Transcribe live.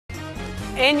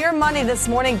In your money this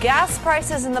morning, gas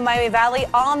prices in the Miami Valley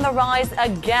on the rise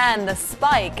again. The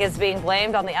spike is being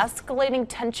blamed on the escalating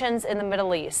tensions in the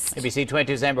Middle East. ABC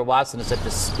 22's Amber Watson is at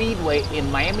the Speedway in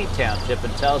Miami Township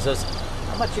and tells us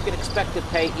how much you can expect to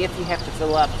pay if you have to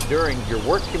fill up during your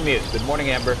work commute. Good morning,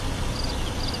 Amber.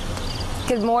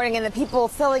 Good morning, and the people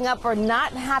filling up are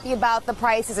not happy about the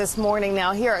prices this morning.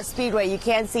 Now here at Speedway, you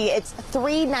can see it's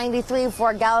 $3.93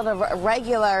 for a gallon of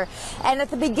regular. And at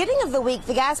the beginning of the week,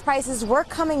 the gas prices were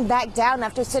coming back down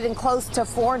after sitting close to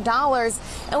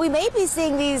 $4. And we may be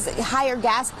seeing these higher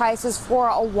gas prices for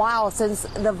a while since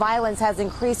the violence has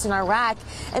increased in Iraq.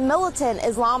 And militant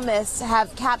Islamists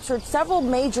have captured several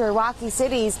major Iraqi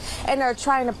cities and are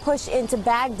trying to push into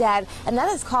Baghdad. And that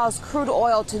has caused crude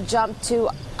oil to jump to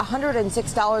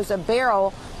 $106 a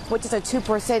barrel, which is a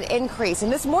 2% increase.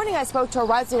 And this morning I spoke to a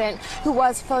resident who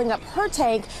was filling up her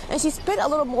tank, and she spent a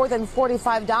little more than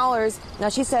 $45. Now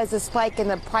she says the spike in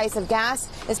the price of gas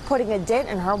is putting a dent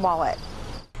in her wallet.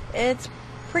 It's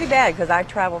pretty bad because I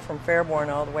travel from Fairborn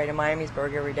all the way to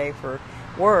Miamisburg every day for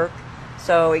work,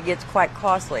 so it gets quite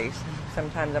costly.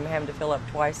 Sometimes I'm having to fill up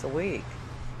twice a week.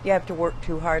 You have to work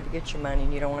too hard to get your money,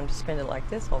 and you don't want to spend it like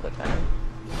this all the time.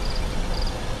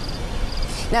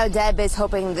 Now, Deb is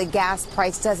hoping the gas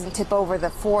price doesn't tip over the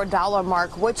 $4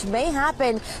 mark, which may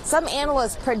happen. Some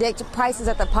analysts predict prices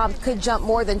at the pump could jump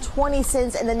more than 20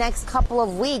 cents in the next couple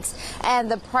of weeks.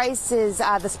 And the prices,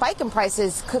 the spike in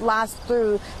prices could last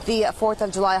through the 4th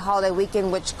of July holiday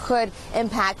weekend, which could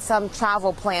impact some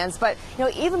travel plans. But, you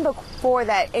know, even before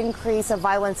that increase of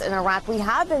violence in Iraq, we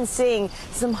have been seeing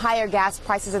some higher gas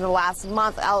prices in the last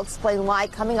month. I'll explain why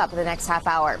coming up in the next half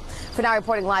hour. For now,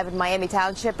 reporting live in Miami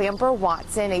Township, Amber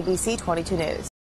Watson, ABC 22 News.